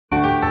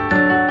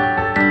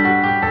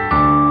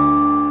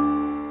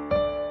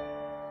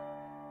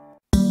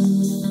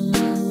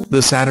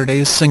The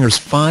Saturday singer's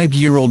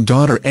 5-year-old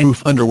daughter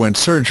Aoife underwent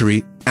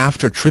surgery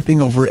after tripping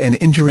over and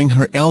injuring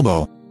her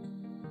elbow.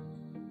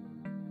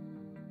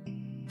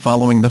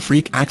 Following the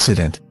freak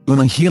accident,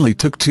 Healy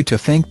took to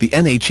thank the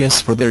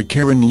NHS for their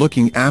care in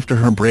looking after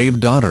her brave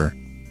daughter.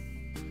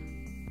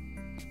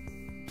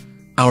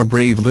 "Our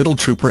brave little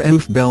trooper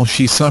Aoife Belle,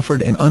 she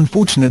suffered an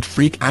unfortunate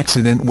freak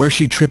accident where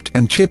she tripped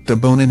and chipped a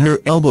bone in her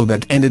elbow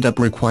that ended up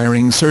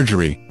requiring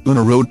surgery,"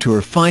 wrote to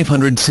her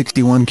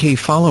 561k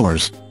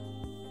followers.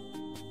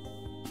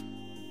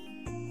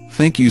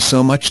 "Thank you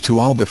so much to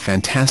all the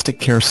fantastic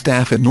care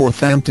staff at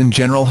Northampton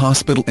General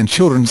Hospital and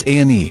Children's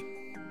A&E.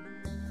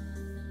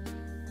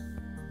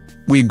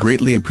 We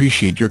greatly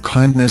appreciate your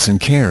kindness and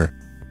care.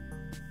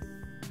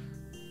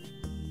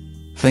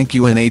 Thank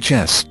you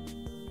NHS."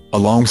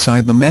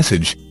 Alongside the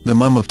message, the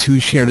mum of two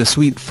shared a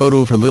sweet photo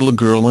of her little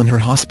girl in her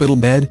hospital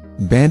bed,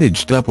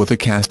 bandaged up with a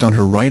cast on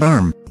her right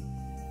arm.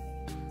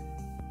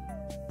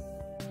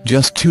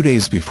 Just 2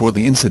 days before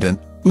the incident,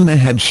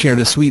 had shared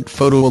a sweet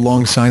photo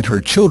alongside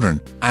her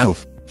children,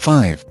 Aoife,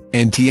 5,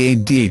 and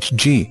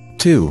Tadhg,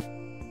 2.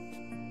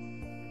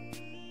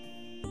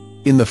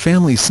 In the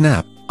family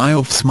snap,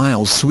 Aoife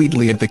smiles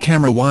sweetly at the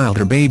camera while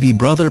her baby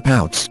brother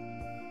pouts.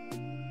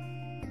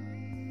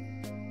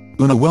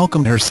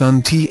 Welcomed her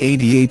son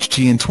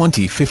Tadhg in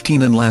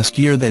 2015 and last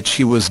year that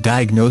she was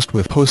diagnosed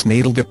with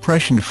postnatal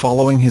depression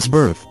following his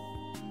birth.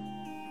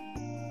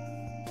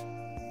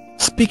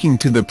 Speaking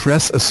to the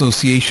Press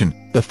Association,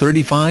 the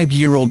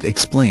 35-year-old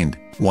explained,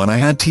 "When I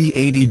had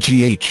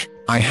Tadhg,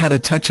 I had a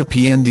touch of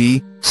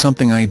PND,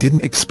 something I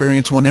didn't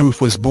experience when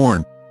Aoife was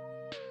born.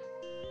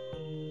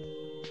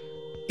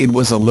 It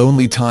was a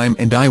lonely time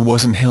and I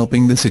wasn't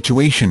helping the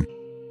situation."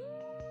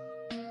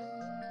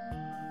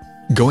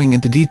 Going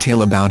into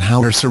detail about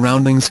how her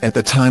surroundings at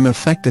the time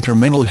affected her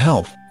mental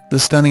health, the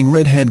stunning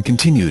redhead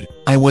continued,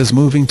 "I was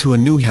moving to a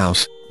new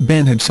house,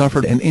 Ben had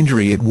suffered an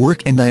injury at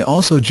work and I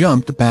also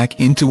jumped back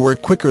into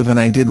work quicker than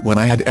I did when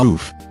I had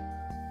Aoife.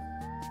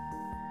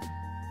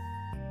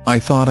 I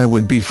thought I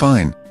would be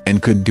fine,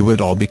 and could do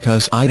it all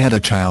because I'd had a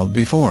child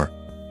before.